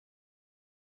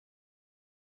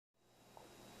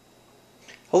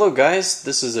Hello guys,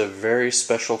 this is a very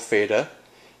special FADA.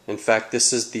 In fact,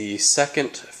 this is the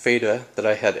second FADA that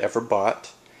I had ever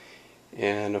bought.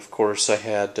 And of course I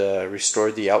had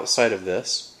restored the outside of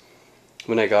this.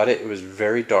 When I got it, it was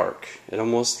very dark. It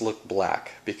almost looked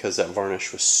black because that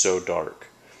varnish was so dark.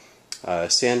 I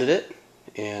sanded it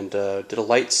and did a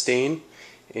light stain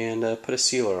and put a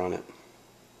sealer on it.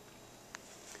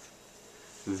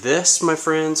 This, my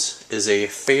friends, is a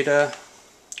FADA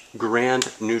Grand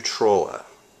Neutrola.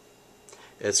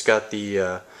 It's got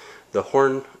the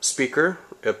horn speaker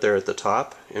up there at the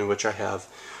top, in which I have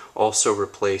also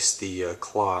replaced the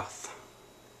cloth.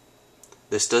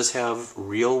 This does have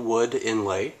real wood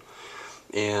inlay,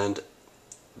 and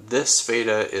this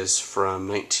FADA is from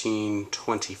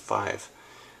 1925,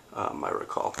 I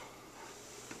recall.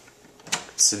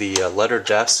 It's the letter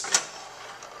desk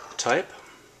type.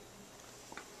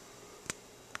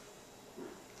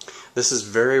 This is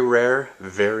very rare,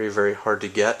 very hard to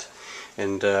get.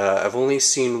 And I've only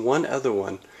seen one other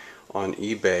one on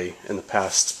eBay in the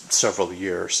past several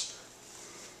years.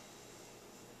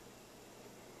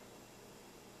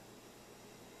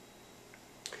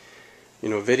 You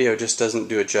know, video just doesn't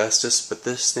do it justice, but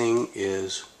this thing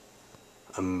is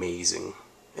amazing.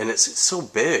 And it's so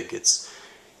big. It's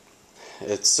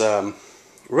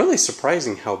really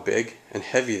surprising how big and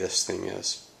heavy this thing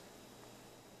is.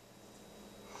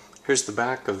 Here's the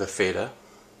back of the FADA.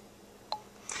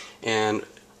 And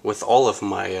with all of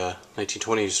my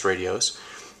 1920s radios,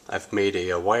 I've made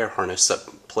a wire harness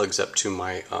that plugs up to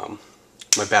my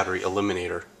my battery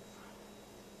eliminator.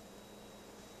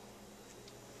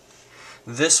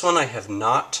 This one I have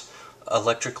not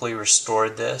electrically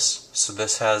restored this, so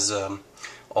this has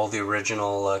all the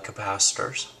original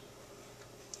capacitors.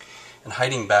 And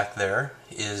hiding back there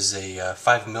is a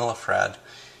 5 millifarad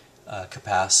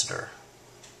capacitor.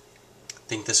 I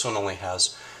think this one only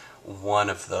has one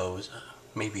of those,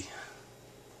 maybe.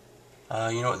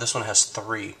 You know what? This one has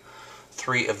three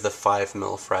of the 5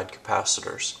 millifarad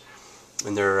capacitors,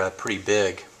 and they're pretty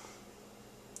big.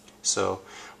 So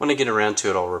when I get around to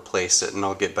it, I'll replace it, and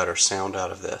I'll get better sound out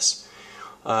of this.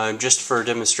 Just for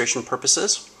demonstration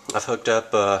purposes, I've hooked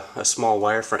up a small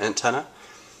wire for antenna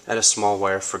and a small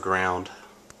wire for ground.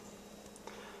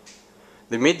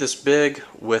 They made this big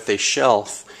with a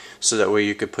shelf so that way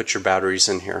you could put your batteries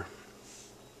in here.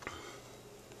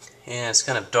 And it's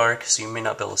kind of dark, so you may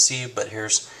not be able to see, but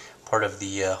here's part of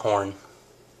the horn.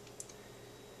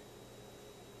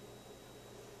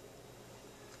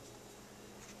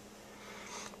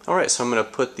 Alright, so I'm going to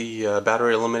put the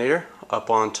battery eliminator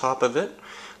up on top of it,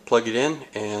 plug it in,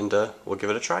 and we'll give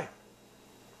it a try.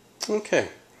 Okay,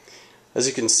 as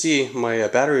you can see, my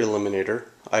battery eliminator,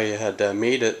 I had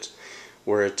made it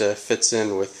where it fits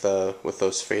in with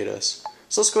those FADAs.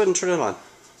 So let's go ahead and turn it on.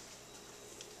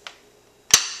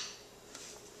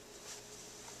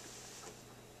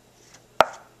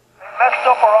 Messed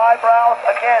up her eyebrows.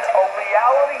 Again, a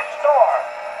reality star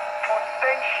who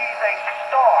thinks she's a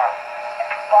star.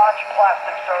 Botched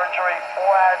plastic surgery,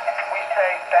 or as we say,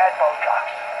 bad Botox.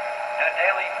 The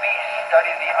Daily Beast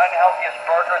studied the unhealthiest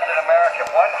burgers in America.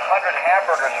 100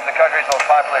 hamburgers from the country's most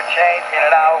popular chains: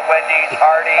 In-N-Out, Wendy's,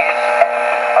 Hardee's.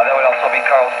 That would also be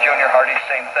Carl's Jr., Hardee's,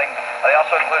 same thing. They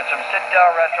also included some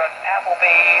sit-down restaurants,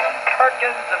 Applebee's, and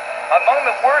Perkins. And among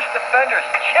the worst offenders,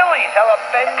 Chili's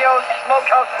Jalapeno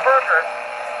Smokehouse Burger.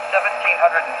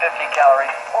 1,750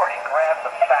 calories, 40 grams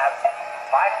of fat,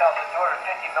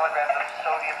 5,250 milligrams of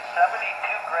sodium, 72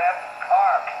 grams of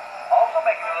carbs. Also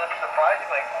making the list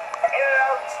surprisingly,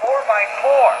 In-N-Out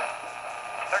 4x4,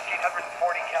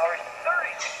 1,340 calories,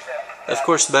 36 grams. Of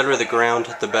course, the better the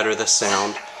ground, the better the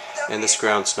sound, and this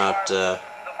ground's not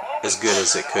as good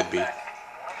as it could be.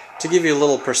 To give you a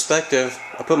little perspective,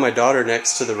 I put my daughter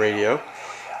next to the radio.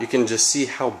 You can just see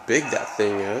how big that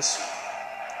thing is.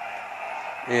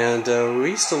 And we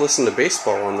used to listen to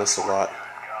baseball on this a lot.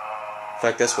 In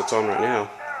fact, that's what's on right now.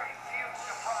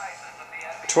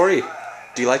 Tori,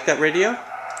 do you like that radio?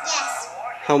 Yes.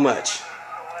 How much?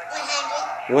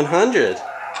 100. 100?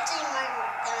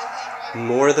 Actually,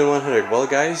 More than 100. Well,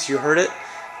 guys, you heard it.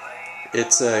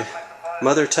 It's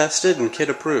mother tested and kid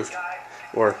approved.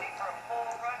 Or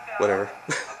whatever.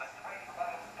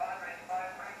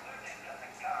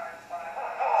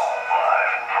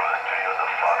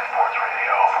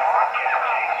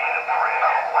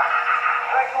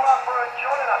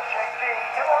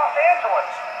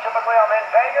 Typically, I'm in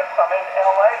Vegas. I'm in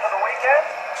LA for the weekend.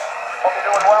 Hope you're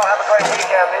doing well. Have a great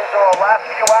weekend. These are our last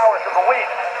few hours of the week.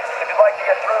 If you'd like to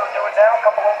get through, do it now. A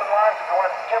couple open lines if you want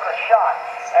to give it a shot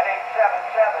at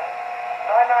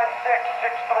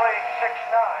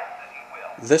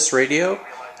 877-996-6369. This radio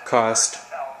cost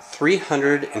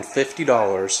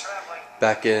 $350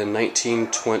 back in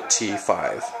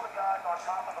 1925.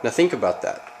 Now think about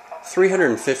that.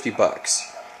 350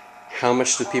 bucks. How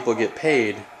much do people get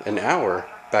paid an hour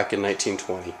back in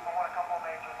 1920?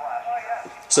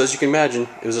 So as you can imagine,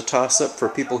 it was a toss-up for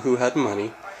people who had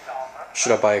money.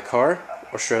 Should I buy a car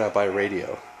or should I buy a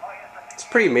radio? It's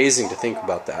pretty amazing to think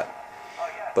about that.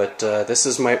 But this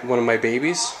is one of my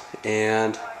babies,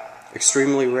 and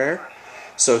extremely rare.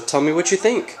 So tell me what you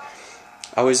think.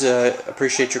 I always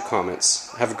appreciate your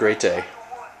comments. Have a great day.